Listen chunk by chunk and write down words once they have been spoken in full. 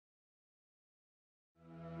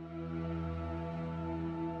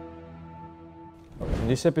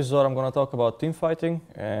this episode I'm going to talk about team fighting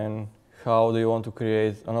and how do you want to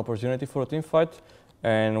create an opportunity for a team fight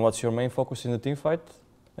and what's your main focus in the team fight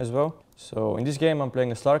as well. So in this game I'm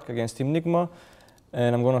playing a Slark against Team Nigma,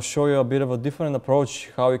 and I'm going to show you a bit of a different approach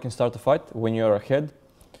how you can start a fight when you're ahead.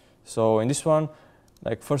 So in this one,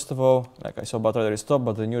 like first of all, like I saw Battle there is top,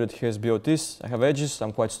 but I knew that he has BOTs, I have edges,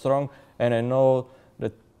 I'm quite strong, and I know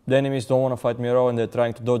that the enemies don't want to fight me raw and they're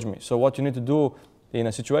trying to dodge me. So what you need to do in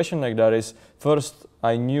a situation like that is, first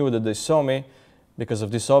I knew that they saw me because of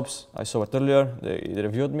these ops. I saw it earlier, they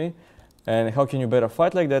reviewed me. And how can you better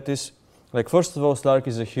fight like that is, like first of all, Slark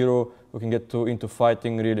is a hero who can get into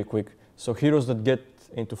fighting really quick. So heroes that get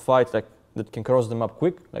into fight, like that can cross them up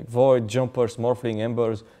quick, like Void, Jumpers, Morphling,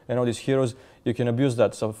 Embers, and all these heroes, you can abuse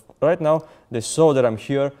that. So right now, they saw that I'm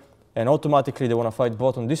here, and automatically they want to fight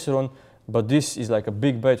bot on this run, but this is like a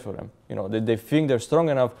big bait for them. You know, they think they're strong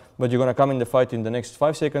enough, but you're going to come in the fight in the next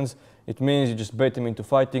 5 seconds. It means you just bait them into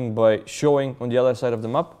fighting by showing on the other side of the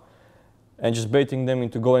map and just baiting them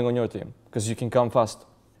into going on your team, because you can come fast.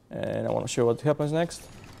 And I want to show what happens next.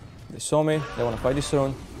 They saw me, they want to fight this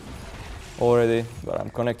run already, but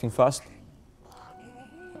I'm connecting fast.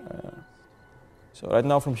 So right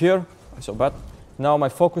now from here, I saw bad. Now my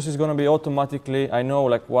focus is going to be automatically, I know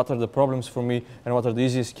like what are the problems for me and what are the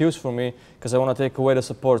easiest kills for me, because I want to take away the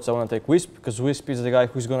supports. I want to take Wisp, because Wisp is the guy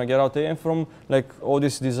who's going to get out AM from like all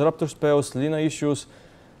these disruptor spells, Lina issues.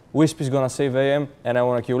 Wisp is going to save AM, and I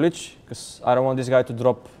want to kill Lich, because I don't want this guy to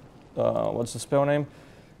drop, what's the spell name?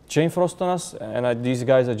 Chain Frost on us, and these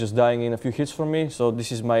guys are just dying in a few hits from me, so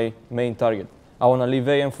this is my main target. I want to leave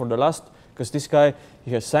AM for the last, because this guy,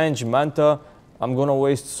 he has Sange, Manta. I'm going to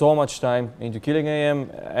waste so much time into killing AM,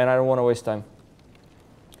 and I don't want to waste time.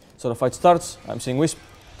 So the fight starts, I'm seeing Wisp.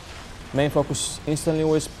 Main focus, instantly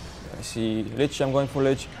Wisp. I see Lich, I'm going for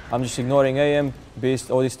Lich. I'm just ignoring AM, Beast,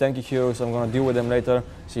 all these tanky heroes, I'm going to deal with them later.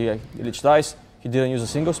 See, Lich dies, he didn't use a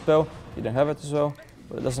single spell, he didn't have it as well,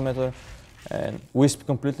 but it doesn't matter. And Wisp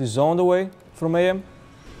completely zoned away from AM.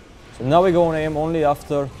 So now we go on AM only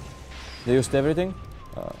after they used everything.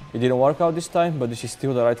 It didn't work out this time, but this is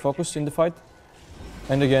still the right focus in the fight.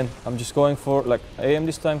 And again, I'm just going for like AM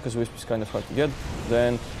this time, because Wisp is kind of hard to get.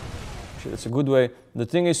 Then, actually that's a good way. The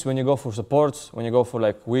thing is, when you go for supports, when you go for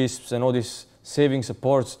like Wisps and all these saving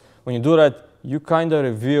supports, when you do that, you kind of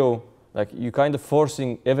reveal, like you kind of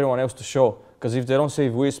forcing everyone else to show. Because if they don't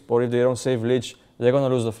save Wisp or if they don't save Lich, they're going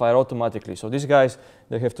to lose the fight automatically. So these guys,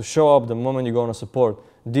 they have to show up the moment you go on a support.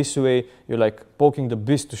 This way, you're like poking the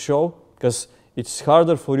Beast to show, because it's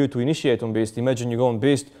harder for you to initiate on Beast. Imagine you go on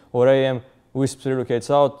Beast or AM, Wisp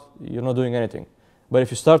relocates out, you're not doing anything. But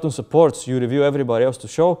if you start on supports, you review everybody else to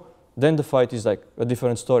show, then the fight is like a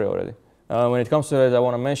different story already. When it comes to that, I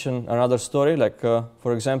want to mention another story, like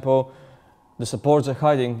for example, the supports are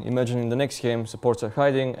hiding. Imagine in the next game, supports are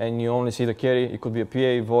hiding and you only see the carry. It could be a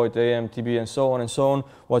PA, Void, AM, TB, and so on and so on.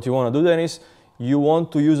 What you want to do then is, you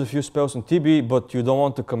want to use a few spells on TB, but you don't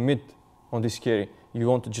want to commit on this carry. You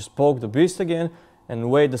want to just poke the Beast again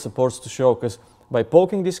and wait the supports to show, because by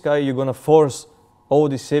poking this guy, you're going to force all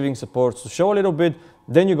these saving supports to show a little bit,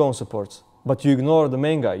 then you go on supports. But you ignore the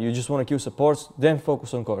main guy. You just want to kill supports, then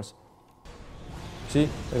focus on cores. See,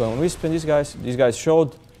 they're going on Wisp and these guys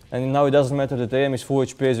showed, and now it doesn't matter that AM is full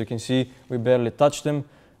HP, as you can see, we barely touched him.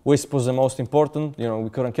 Wisp was the most important, you know, we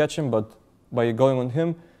couldn't catch him, but by going on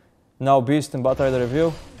him, now Beast and Bata the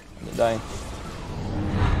reveal, they're dying.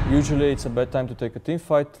 Usually it's a bad time to take a team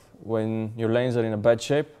fight when your lanes are in a bad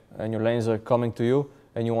shape and your lanes are coming to you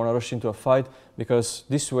and you want to rush into a fight, because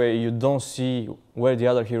this way you don't see where the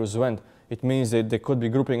other heroes went. It means that they could be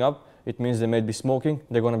grouping up, it means they may be smoking,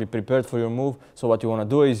 they're going to be prepared for your move. So what you want to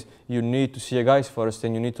do is, you need to see a guys first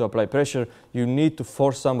and you need to apply pressure. You need to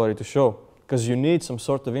force somebody to show, because you need some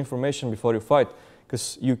sort of information before you fight,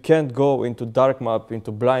 because you can't go into dark map,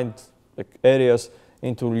 into blind areas,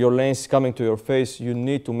 into your lanes coming to your face. You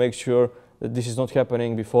need to make sure that this is not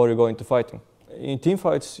happening before you go into fighting. In team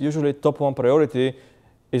fights, usually top 1 priority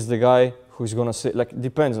is the guy who's going to say, like,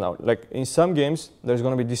 depends now. Like in some games, there's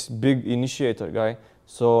going to be this big initiator guy.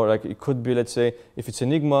 So like it could be, let's say, if it's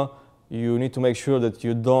Enigma, you need to make sure that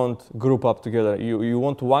you don't group up together. You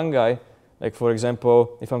want one guy, like for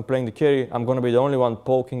example, if I'm playing the carry, I'm going to be the only one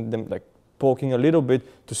poking them, like poking a little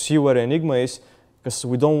bit to see where Enigma is, because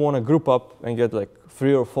we don't want to group up and get like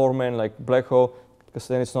 3 or 4 men like Black Hole, because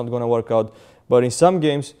then it's not going to work out. But in some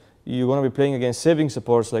games, you're going to be playing against saving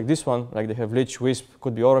supports like this one, like they have Lich, Wisp,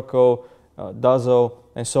 could be Oracle, Dazzle,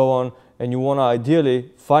 and so on. And you want to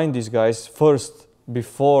ideally find these guys first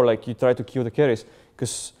before like you try to kill the carries.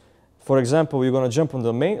 Because, for example, you're going to jump on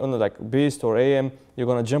the main, on the like Beast or AM, you're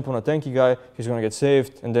going to jump on a tanky guy, he's going to get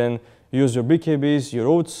saved, and then You use your BKBs, your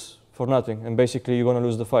ults for nothing, and basically you're gonna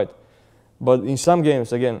lose the fight. But in some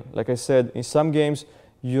games, again, like I said, in some games,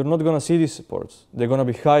 you're not gonna see these supports. They're gonna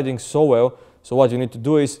be hiding so well. So what you need to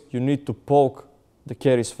do is you need to poke the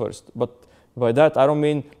carries first. But by that, I don't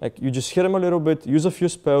mean like you just hit them a little bit, use a few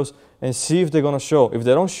spells, and see if they're gonna show. If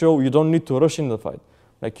they don't show, you don't need to rush in the fight.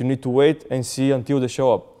 Like you need to wait and see until they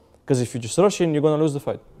show up. Because if you just rush in, you're gonna lose the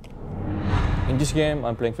fight. In this game,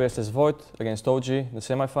 I'm playing first as Void against OG, the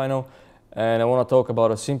semi-final, and I wanna talk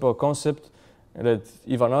about a simple concept that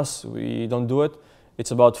even us, we don't do it.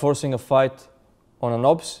 It's about forcing a fight on an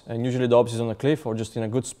obs, and usually the obs is on a cliff or just in a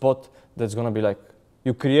good spot that's gonna be like,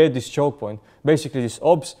 you create this choke point. Basically this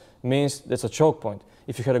obs means that's a choke point.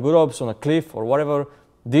 If you had a good obs on a cliff or whatever,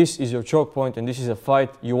 this is your choke point and this is a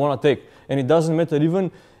fight you wanna take. And it doesn't matter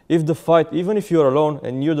even if you're alone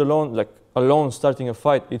and you're alone starting a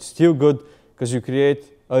fight, it's still good because you create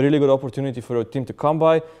a really good opportunity for your team to come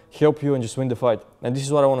by, help you and just win the fight. And this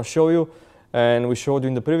is what I wanna show you. And we showed you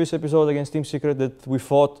in the previous episode against Team Secret that we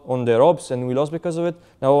fought on their obs and we lost because of it.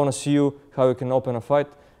 Now I want to see you how you can open a fight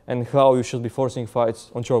and how you should be forcing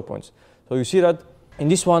fights on choke points. So you see that in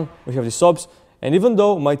this one we have the obs, and even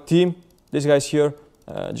though my team, these guys here,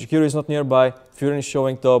 Jakiro is not nearby, Furin is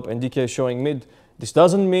showing top and DK is showing mid, this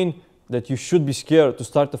doesn't mean that you should be scared to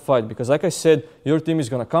start the fight, because like I said, your team is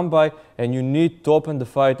going to come by and you need to open the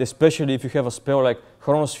fight, especially if you have a spell like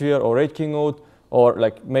Chronosphere or Raid King ult, or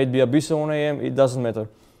like maybe Abyssal 1 AM, it doesn't matter.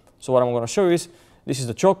 So what I'm gonna show you is, this is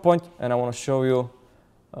the choke point, and I wanna show you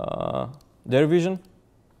their vision.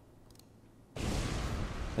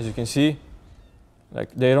 As you can see,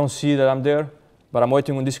 like they don't see that I'm there, but I'm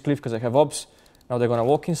waiting on this cliff because I have obs. Now they're gonna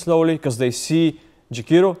walk in slowly because they see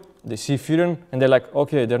Jakiro, they see Furin, and they're like,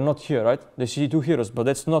 okay, they're not here, right? They see two heroes, but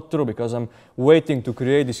that's not true because I'm waiting to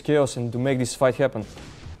create this chaos and to make this fight happen.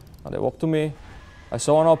 Now they walk to me, I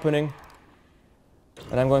saw an opening,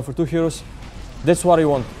 and I'm going for two heroes. That's what I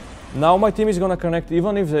want. Now my team is gonna connect,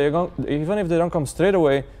 even if they don't come straight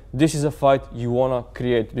away. This is a fight you wanna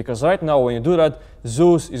create, because right now when you do that,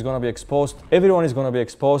 Zeus is gonna be exposed, everyone is gonna be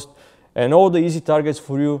exposed, and all the easy targets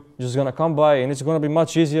for you just gonna come by, and it's gonna be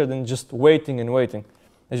much easier than just waiting and waiting.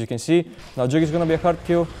 As you can see, now Jug is gonna be a hard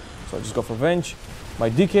kill, so I just go for Venge. My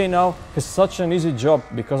DK now has such an easy job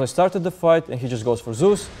because I started the fight and he just goes for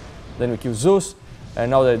Zeus, then we kill Zeus,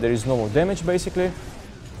 and now that there is no more damage basically.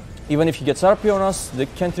 Even if he gets RP on us, they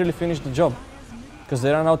can't really finish the job because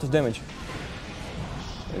they run out of damage.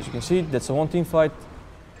 As you can see, that's a one team fight,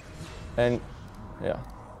 and yeah,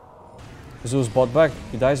 Zeus bought back,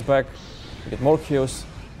 he dies back, we get more kills.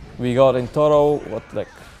 We got in total,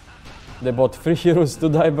 they bought 3 heroes, 2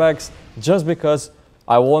 diebacks, just because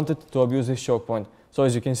I wanted to abuse this choke point. So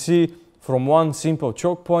as you can see, from one simple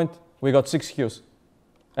choke point, we got 6 kills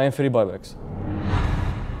and 3 buybacks.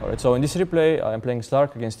 Alright, so in this replay, I'm playing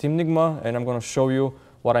Stark against Team Nigma, and I'm gonna show you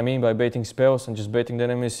what I mean by baiting spells and just baiting the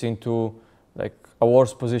enemies into like a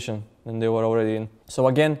worse position than they were already in. So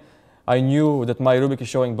again, I knew that my Rubik is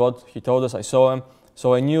showing bot, he told us, I saw him.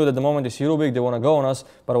 So I knew that the moment they see Rubik, they wanna go on us,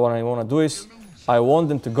 but what I wanna do is, I want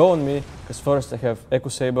them to go on me, because first I have Echo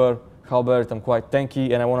Saber, Halberd, I'm quite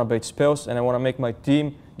tanky, and I wanna bait spells, and I wanna make my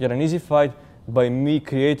team get an easy fight by me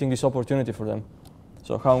creating this opportunity for them.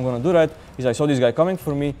 So how I'm gonna do that is I saw this guy coming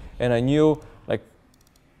for me, and I knew like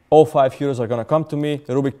all 5 heroes are gonna come to me.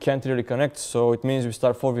 Rubik can't really connect, so it means we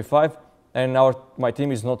start 4v5, and now my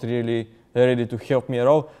team is not really ready to help me at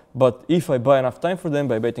all. But if I buy enough time for them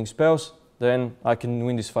by baiting spells, then I can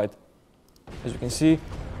win this fight. As you can see,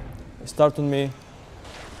 they start on me,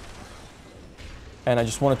 and I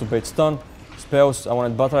just wanted to bait stun, spells. I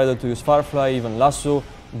wanted Batrider to use Firefly, even Lasso,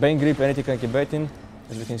 Bane Grip, anything I can bait in.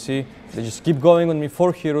 As you can see, they just keep going on me,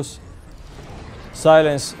 4 heroes,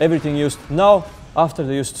 silence, everything used. Now, after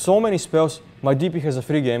they used so many spells, my DP has a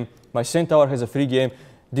free game, my Centaur has a free game,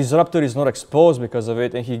 Disruptor is not exposed because of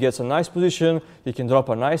it, and he gets a nice position, he can drop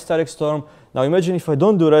a nice Static Storm. Now imagine if I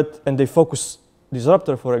don't do that and they focus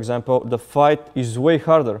Disruptor, for example, the fight is way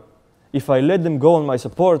harder. If I let them go on my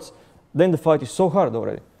supports, then the fight is so hard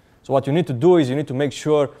already. So what you need to do is you need to make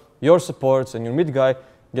sure your supports and your mid guy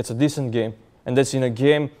gets a decent game. And that's in a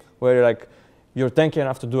game where you're tanky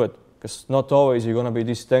enough to do it. Because not always you're gonna be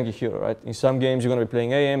this tanky hero, right? In some games you're gonna be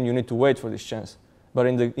playing AM, you need to wait for this chance. But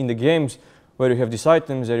in the games where you have these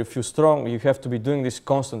items, that you feel strong, you have to be doing this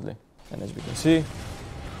constantly. And as we can see,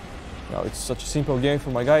 now it's such a simple game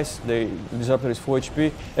for my guys. Disruptor is full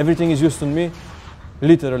HP. Everything is used on me,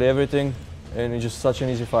 literally everything, and it's just such an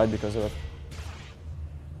easy fight because of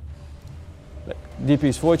it. DP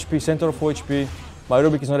is full HP, Centaur full HP, my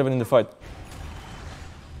Rubik is not even in the fight.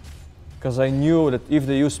 Because I knew that if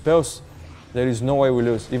they use spells, there is no way we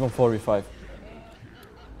lose, even 4v5.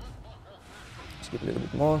 Skip a little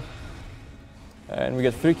bit more. And we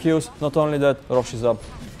get 3 kills. Not only that, Rosh is up.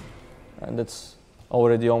 And that's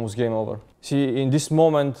already almost game over. See, in this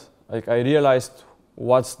moment, like, I realized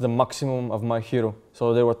what's the maximum of my hero.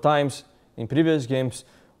 So there were times in previous games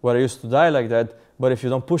where I used to die like that, but if you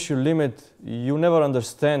don't push your limit, you never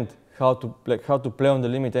understand how to play on the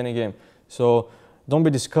limit any game. So don't be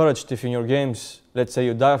discouraged if in your games, let's say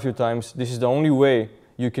you die a few times. This is the only way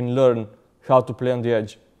you can learn how to play on the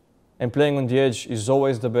edge. And playing on the edge is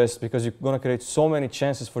always the best because you're gonna create so many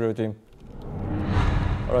chances for your team.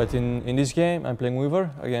 All right, in this game, I'm playing Weaver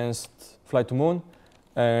against Fly to Moon.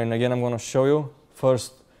 And again, I'm gonna show you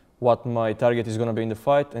first what my target is gonna be in the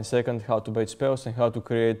fight, and second, how to bait spells and how to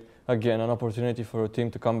create, again, an opportunity for your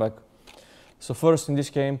team to come back. So first, in this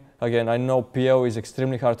game, again, I know PO is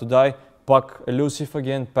extremely hard to die. Puck, elusive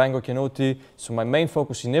again, Pango can OT. So my main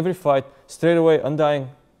focus in every fight, straight away, Undying,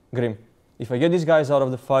 Grim. If I get these guys out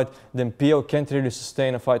of the fight, then PO can't really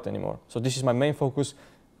sustain a fight anymore. So this is my main focus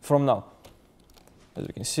from now. As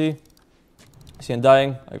you can see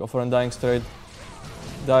Undying, I go for Undying straight.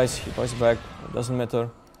 Dies, he fights back, it doesn't matter.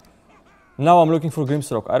 Now I'm looking for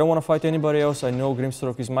Grimstroke. I don't want to fight anybody else. I know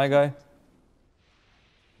Grimstroke is my guy.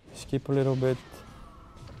 Skip a little bit.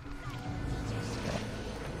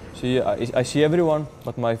 See, I see everyone,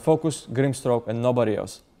 but my focus, Grimstroke and nobody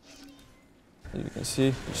else. As you can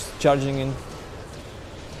see, just charging in.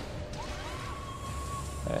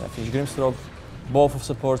 And I finish Grimstroke. Both of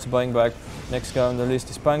supports buying back. Next guy on the list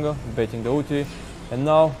is Pango, baiting the ulti. And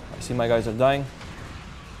now, I see my guys are dying.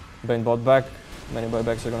 Bane bought back. Many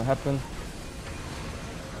buybacks are gonna happen.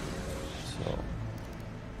 So,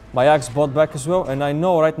 my Axe bought back as well, and I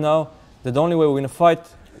know right now that the only way we win a fight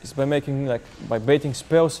is by by baiting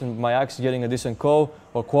spells and my Axe getting a decent call,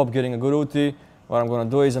 or Co-op getting a good ulti. What I'm gonna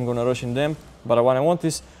do is I'm gonna rush in them. But what I want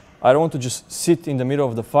is, I don't want to just sit in the middle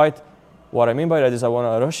of the fight. What I mean by that is I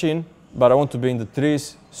wanna rush in, but I want to be in the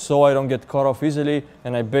trees so I don't get caught off easily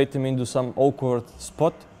and I bait him into some awkward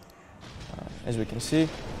spot. As we can see.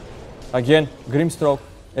 Again, Grimstroke,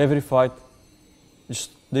 every fight,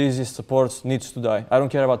 just the easiest supports needs to die. I don't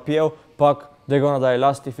care about PO, Puck, they're gonna die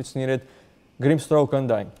last if it's needed. Grimstroke,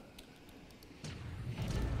 Undying.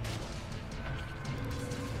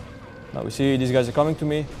 Now we see these guys are coming to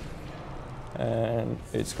me, and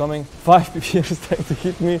it's coming. 5 people here is trying to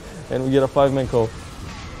hit me, and we get a 5-man call.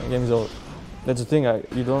 The game is over. That's the thing,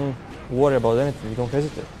 you don't worry about anything, you don't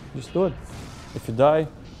hesitate. Just do it. If you die,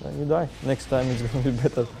 then you die. Next time it's gonna be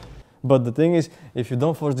better. But the thing is, if you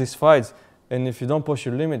don't force these fights, and if you don't push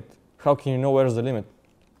your limit, how can you know where's the limit?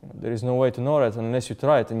 There is no way to know that unless you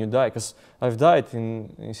try it and you die. Because I've died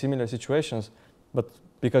in similar situations, but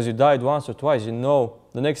because you died once or twice, you know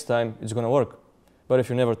the next time it's gonna work. But if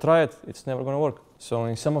you never try it, it's never gonna work. So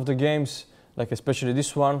in some of the games, like especially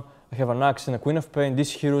this one, I have an Axe and a Queen of Pain.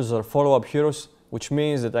 These heroes are follow-up heroes, which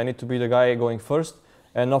means that I need to be the guy going first.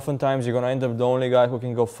 And oftentimes you're gonna end up the only guy who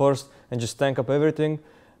can go first and just tank up everything.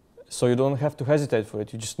 So you don't have to hesitate for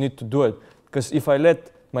it, you just need to do it. Because if I let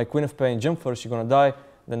my Queen of Pain jump first, you're gonna die,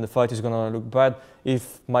 then the fight is gonna look bad.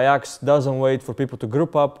 If my Axe doesn't wait for people to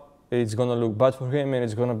group up, it's gonna look bad for him and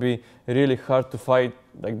it's gonna be really hard to fight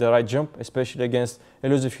like the right jump, especially against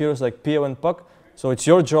elusive heroes like PO and Puck. So it's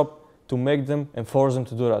your job to make them and force them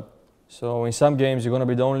to do that. So in some games, you're gonna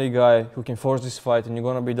be the only guy who can force this fight, and you're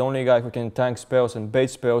gonna be the only guy who can tank spells and bait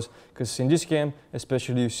spells. Because in this game,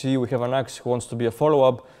 especially, you see we have an Axe who wants to be a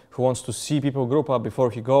follow-up, who wants to see people group up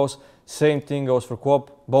before he goes. Same thing goes for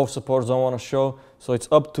Co-op. Both supports don't want to show. So it's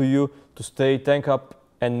up to you to stay tank up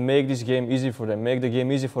and make this game easy for them. Make the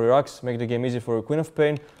game easy for your Axe, make the game easy for your Queen of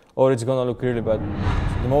Pain, or it's gonna look really bad.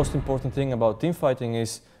 So the most important thing about team fighting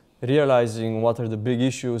is realizing what are the big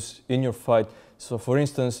issues in your fight. So for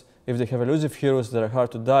instance, if they have elusive heroes that are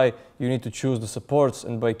hard to die, you need to choose the supports,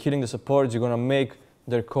 and by killing the supports, you're gonna make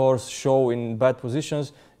their cores show in bad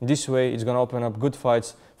positions. This way, it's gonna open up good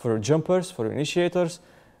fights for your jumpers, for your initiators,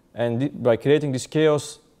 and by creating this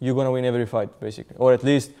chaos, you're gonna win every fight, basically. Or at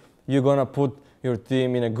least, you're gonna put your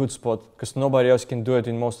team in a good spot, because nobody else can do it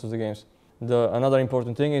in most of the games. Another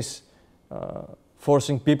important thing is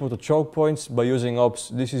forcing people to choke points by using ops.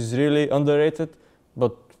 This is really underrated,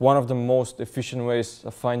 but one of the most efficient ways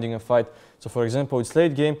of finding a fight. So for example, it's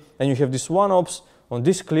late game, and you have this one ops on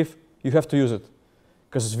this cliff, you have to use it.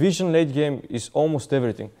 Because vision late game is almost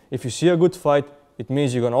everything. If you see a good fight, it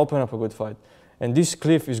means you're gonna open up a good fight. And this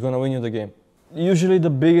cliff is gonna win you the game. Usually the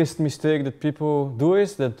biggest mistake that people do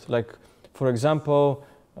is that, like, for example,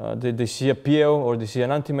 they see a PO or they see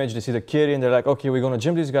an anti-mage, they see the carry, and they're like, okay, we're gonna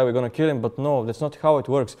jump this guy, we're gonna kill him. But no, that's not how it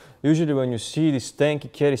works. Usually when you see this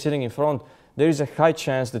tanky carry sitting in front, there is a high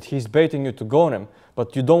chance that he's baiting you to go on him.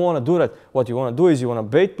 But you don't want to do that. What you want to do is you want to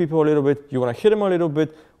bait people a little bit, you want to hit them a little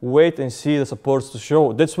bit, wait and see the supports to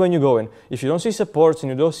show. That's when you go in. If you don't see supports and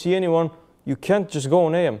you don't see anyone, you can't just go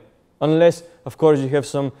on AM. Unless, of course, you have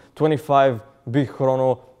some 25 big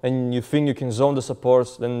chrono and you think you can zone the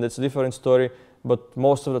supports, then that's a different story. But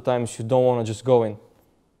most of the times you don't want to just go in.